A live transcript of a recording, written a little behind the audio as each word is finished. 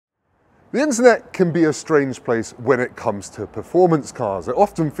The internet can be a strange place when it comes to performance cars. It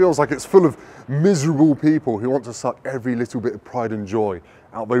often feels like it's full of miserable people who want to suck every little bit of pride and joy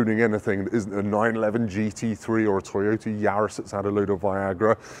out of owning anything that isn't a 911 GT3 or a Toyota Yaris that's had a load of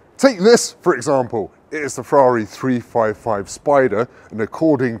Viagra. Take this, for example. It is the Ferrari 355 Spider, and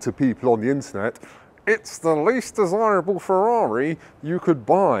according to people on the internet, it's the least desirable Ferrari you could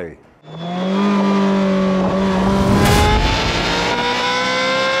buy.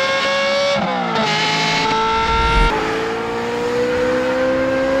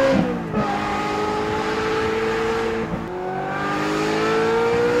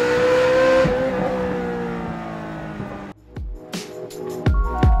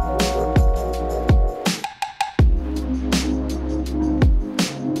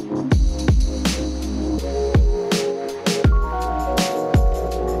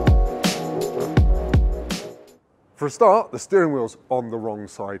 For a start, the steering wheel's on the wrong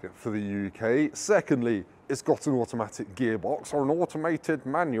side for the UK. Secondly, it's got an automatic gearbox or an automated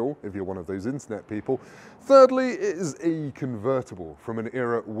manual, if you're one of those internet people. Thirdly, it is a convertible from an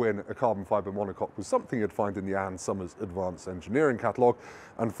era when a carbon fibre monocoque was something you'd find in the Ann Summers Advanced Engineering catalogue.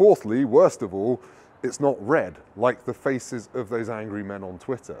 And fourthly, worst of all, it's not red, like the faces of those angry men on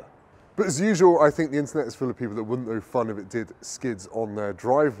Twitter. But as usual, I think the internet is full of people that wouldn't know fun if it did skids on their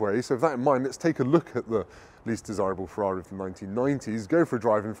driveway. So with that in mind, let's take a look at the least desirable Ferrari of the 1990s, go for a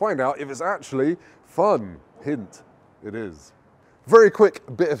drive and find out if it's actually fun. Hint, it is. Very quick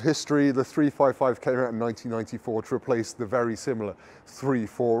bit of history. The 355 came out in 1994 to replace the very similar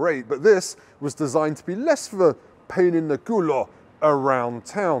 348, but this was designed to be less of a pain in the culo around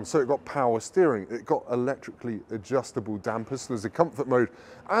town. So it got power steering, it got electrically adjustable dampers, so there's a comfort mode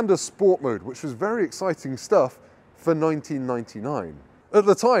and a sport mode, which was very exciting stuff for 1999. At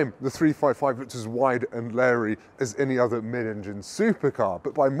the time, the 355 looked as wide and leery as any other mid-engine supercar,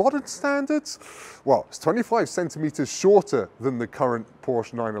 but by modern standards, well, it's 25 centimeters shorter than the current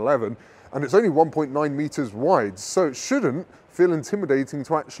Porsche 911, and it's only 1.9 meters wide, so it shouldn't feel intimidating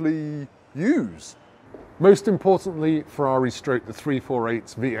to actually use. Most importantly, Ferrari stroked the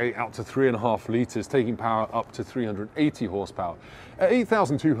 348's V8 out to 3.5 litres, taking power up to 380 horsepower. At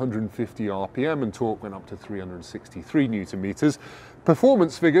 8,250 RPM and torque went up to 363 Newton meters.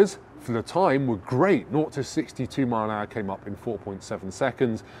 Performance figures for the time were great. 0 to 62 mile an hour came up in 4.7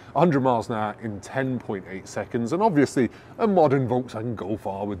 seconds, 100 miles an hour in 10.8 seconds, and obviously a modern Volkswagen Golf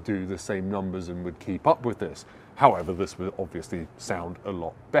R would do the same numbers and would keep up with this. However, this would obviously sound a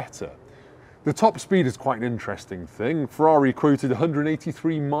lot better. The top speed is quite an interesting thing. Ferrari quoted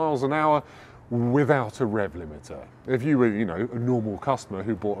 183 miles an hour without a rev limiter. If you were, a normal customer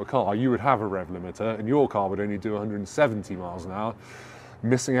who bought a car, you would have a rev limiter and your car would only do 170 miles an hour,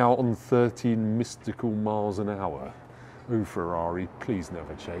 missing out on 13 mystical miles an hour. Oh, Ferrari, please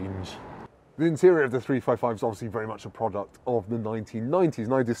never change. The interior of the 355 is obviously very much a product of the 1990s,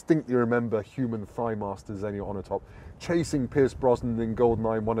 and I distinctly remember human thigh master Xenia Onatop chasing Pierce Brosnan in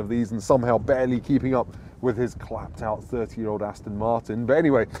GoldenEye in one of these and somehow barely keeping up with his clapped out 30-year-old Aston Martin. But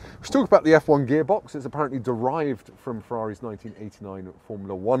anyway, let's talk about the F1 gearbox. It's apparently derived from Ferrari's 1989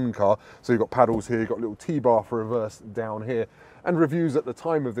 Formula 1 car. So you've got paddles here, you've got a little T-bar for reverse down here. And reviews at the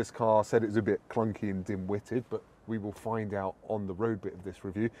time of this car said it was a bit clunky and dim-witted, but we will find out on the road bit of this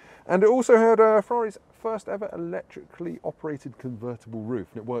review. And it also had Ferrari's first ever electrically operated convertible roof.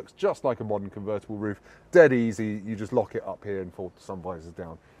 And it works just like a modern convertible roof. Dead easy, you just lock it up here and fold the sun visors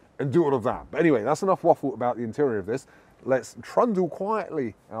down and do all of that. But anyway, that's enough waffle about the interior of this. Let's trundle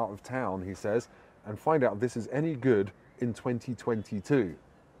quietly out of town, he says, and find out if this is any good in 2022.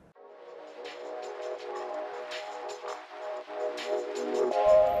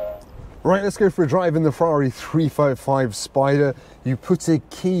 Right, let's go for a drive in the Ferrari 355 Spider. You put a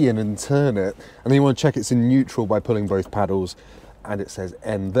key in and turn it, and then you want to check it's in neutral by pulling both paddles, and it says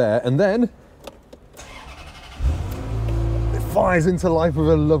N there, and then it fires into life with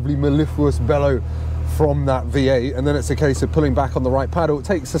a lovely mellifluous bellow from that V8, and then it's a case of pulling back on the right paddle. It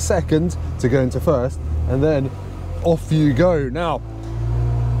takes a second to go into first, and then off you go. Now,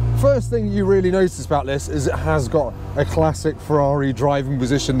 first thing you really notice about this is it has got a classic Ferrari driving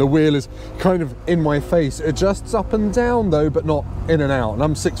position. The wheel is kind of in my face. It adjusts up and down though, but not in and out. And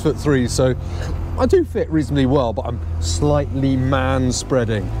I'm 6'3", so I do fit reasonably well, but I'm slightly man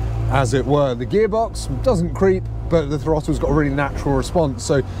spreading, as it were. The gearbox doesn't creep, but the throttle's got a really natural response,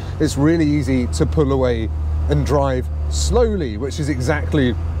 so it's really easy to pull away and drive slowly, which is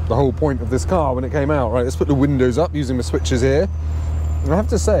exactly the whole point of this car when it came out. Right, let's put the windows up using the switches here. And I have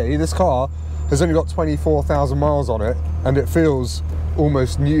to say, this car has only got 24,000 miles on it, and it feels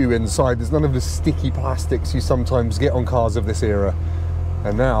almost new inside. There's none of the sticky plastics you sometimes get on cars of this era.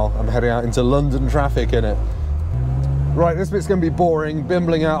 And now I'm heading out into London traffic in it. Right, this bit's going to be boring,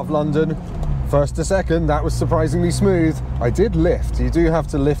 bimbling out of London. First to second, that was surprisingly smooth. I did lift. You do have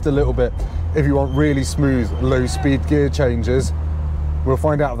to lift a little bit if you want really smooth, low-speed gear changes. We'll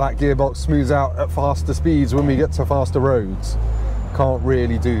find out if that gearbox smooths out at faster speeds when we get to faster roads. Can't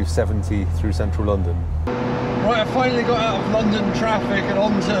really do 70 through central London. Right, I finally got out of London traffic and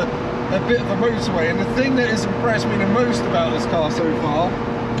onto a bit of a motorway, and the thing that has impressed me the most about this car so far,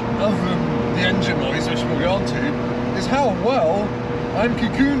 other than the engine noise, which we'll get on to, is how well I'm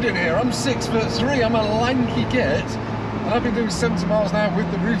cocooned in here. I'm 6'3", I'm a lanky git, and I've been doing 70 miles an hour with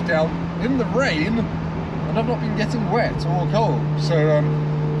the roof down in the rain, and I've not been getting wet or cold. So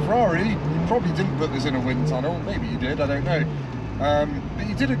Ferrari, you probably didn't put this in a wind tunnel, maybe you did, I don't know. But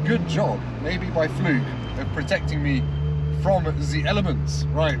you did a good job, maybe by fluke, of protecting me from the elements.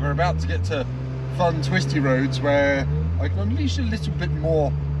 Right, we're about to get to fun twisty roads where I can unleash a little bit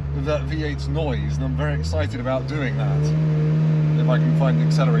more of that V8's noise, and I'm very excited about doing that. If I can find the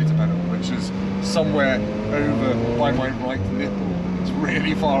accelerator pedal, which is somewhere over by my right nipple. It's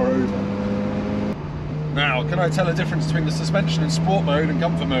really far over. Now, can I tell a difference between the suspension in sport mode and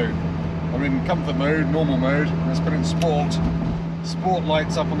comfort mode? I'm in comfort mode, normal mode. Let's put it in sport. Sport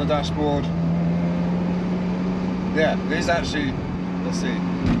lights up on the dashboard. Yeah, it is actually, let's see.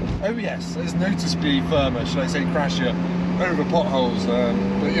 Oh yes, it's noticeably firmer, should I say crashier, over potholes.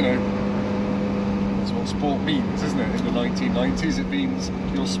 But you know, that's what sport means, isn't it? In the 1990s, it means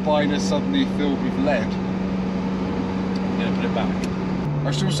your spine is suddenly filled with lead. I'm going to put it back.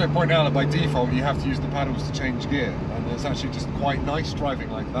 I should also point out that by default, you have to use the paddles to change gear, and it's actually just quite nice driving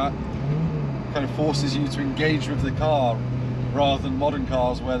like that. It kind of forces you to engage with the car, rather than modern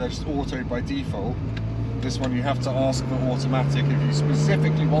cars where they're just autoed by default. This one you have to ask for automatic if you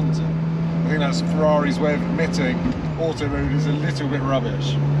specifically want it. I think that's Ferrari's way of admitting auto mode is a little bit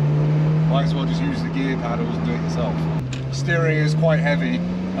rubbish. Might as well just use the gear paddles and do it yourself. Steering is quite heavy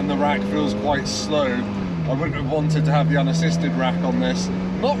and the rack feels quite slow. I wouldn't have wanted to have the unassisted rack on this.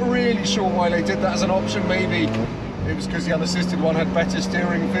 Not really sure why they did that as an option. Maybe it was because the unassisted one had better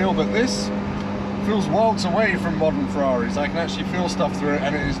steering feel, but this feels worlds away from modern Ferraris. I can actually feel stuff through it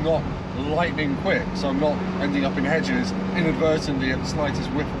and it is not lightning quick, so I'm not ending up in hedges inadvertently at the slightest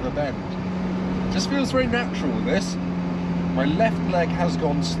whiff of a bend. It just feels very natural with this. My left leg has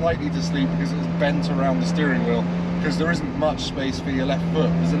gone slightly to sleep because it's bent around the steering wheel, because there isn't much space for your left foot.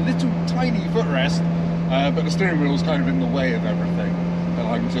 There's a little tiny footrest, but the steering wheel is kind of in the way of everything, and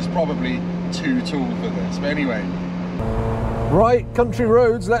I'm just probably too tall for this. But anyway. Right, country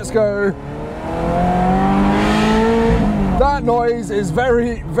roads, let's go. That noise is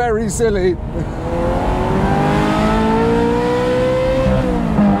very, very silly.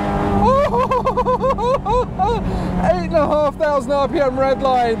 8,500 RPM red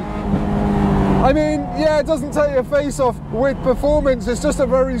line. I mean, yeah, it doesn't take your face off with performance. It's just a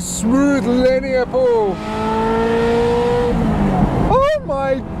very smooth linear pull. Oh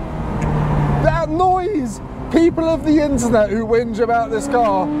my, that noise. People of the internet who whinge about this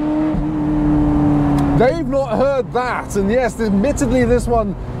car, they've not heard that. And yes, admittedly this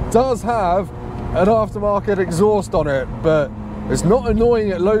one does have an aftermarket exhaust on it, but it's not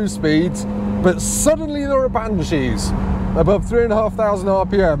annoying at low speeds. But suddenly there are banshees above 3,500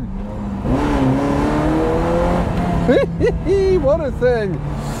 RPM. What a thing.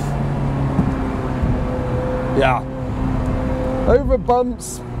 Yeah. Over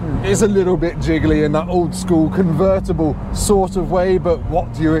bumps is a little bit jiggly in that old school convertible sort of way, but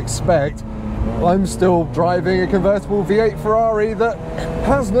what do you expect? I'm still driving a convertible V8 Ferrari that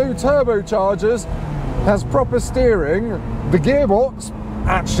has no turbochargers, has proper steering, the gearbox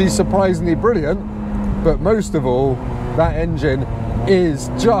actually surprisingly brilliant, but most of all, that engine is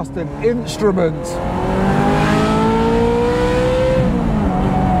just an instrument.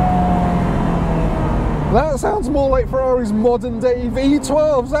 That sounds more like Ferrari's modern day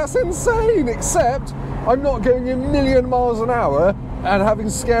V12s. That's insane, except I'm not going a million miles an hour and having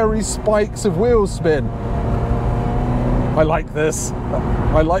scary spikes of wheel spin. I like this.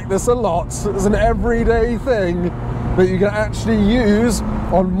 I like this a lot. It's an everyday thing that you can actually use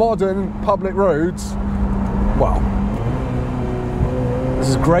on modern public roads. Wow. This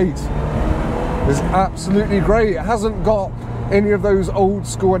is great. This is absolutely great. It hasn't got any of those old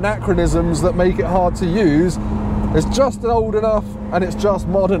school anachronisms that make it hard to use. It's just old enough and it's just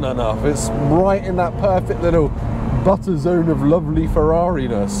modern enough. It's right in that perfect little butter zone of lovely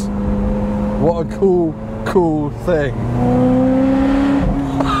Ferrari-ness. What a cool, cool thing.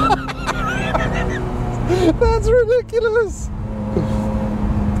 That's ridiculous.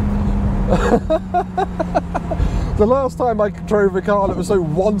 The last time I drove a car that was so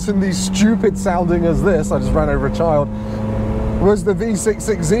wantonly stupid sounding as this, I just ran over a child, was the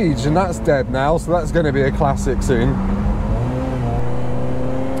V66 Ziege, and that's dead now, so that's going to be a classic soon.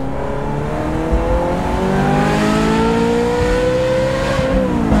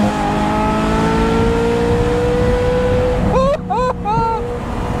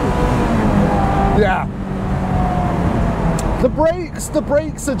 Yeah. The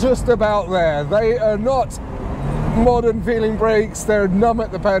brakes are just about there. They are not modern feeling brakes, they're numb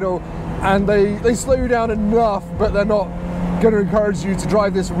at the pedal, and they slow down enough, but they're not going to encourage you to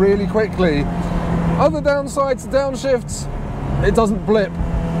drive this really quickly. Other downsides, downshifts, it doesn't blip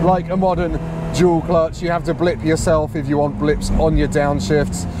like a modern dual clutch. You have to blip yourself if you want blips on your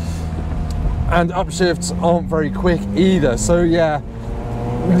downshifts, and upshifts aren't very quick either. So yeah,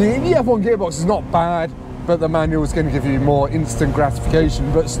 the F1 gearbox is not bad, but the manual is going to give you more instant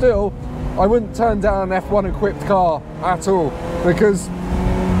gratification. But still, I wouldn't turn down an F1 equipped car at all, because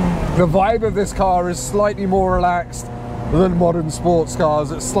the vibe of this car is slightly more relaxed than modern sports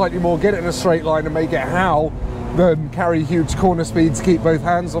cars. It's slightly more get it in a straight line and make it howl than carry huge corner speeds to keep both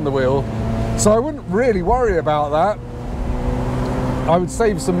hands on the wheel. So I wouldn't really worry about that. I would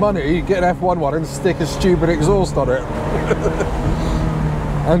save some money, get an F1 one and stick a stupid exhaust on it.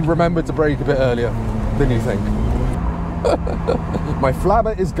 And remember to brake a bit earlier than you think. My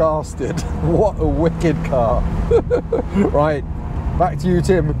flabber is gassed. What a wicked car. Right, back to you,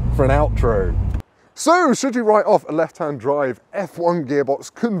 Tim, for an outro. So, should you write off a left-hand drive F1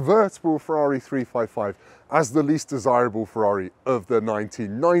 gearbox convertible Ferrari 355 as the least desirable Ferrari of the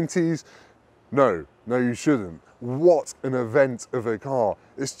 1990s? No, you shouldn't. What an event of a car.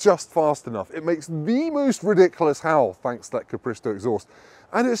 It's just fast enough. It makes the most ridiculous howl thanks to that Capristo exhaust.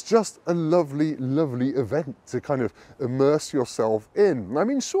 And it's just a lovely, lovely event to kind of immerse yourself in. I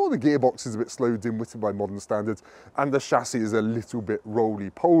mean, sure, the gearbox is a bit slow, dim-witted by modern standards, and the chassis is a little bit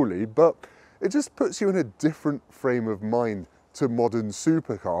roly-poly, but it just puts you in a different frame of mind to modern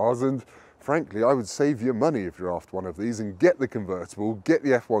supercars. And frankly, I would save your money if you're after one of these and get the convertible, get the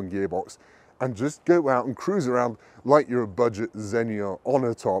F1 gearbox, and just go out and cruise around like you're a budget Xenia on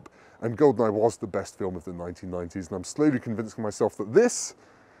a top. And GoldenEye was the best film of the 1990s, and I'm slowly convincing myself that this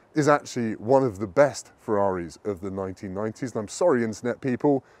is actually one of the best Ferraris of the 1990s. And I'm sorry, internet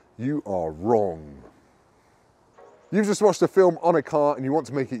people, you are wrong. You've just watched a film on a car and you want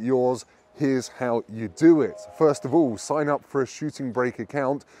to make it yours. Here's how you do it. First of all, sign up for a Shooting Brake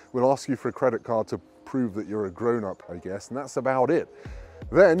account. We'll ask you for a credit card to prove that you're a grown-up, I guess, and that's about it.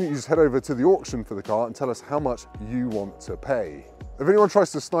 Then you just head over to the auction for the car and tell us how much you want to pay. If anyone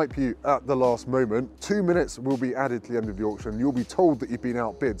tries to snipe you at the last moment, 2 minutes will be added to the end of the auction. You'll be told that you've been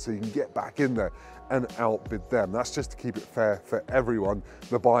outbid, so you can get back in there and outbid them. That's just to keep it fair for everyone,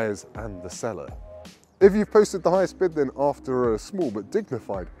 the buyers and the seller. If you've posted the highest bid, then after a small but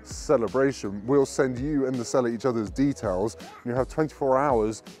dignified celebration, we'll send you and the seller each other's details. You have 24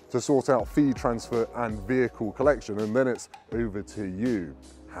 hours to sort out fee transfer and vehicle collection, and then it's over to you.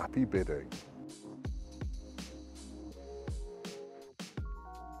 Happy bidding.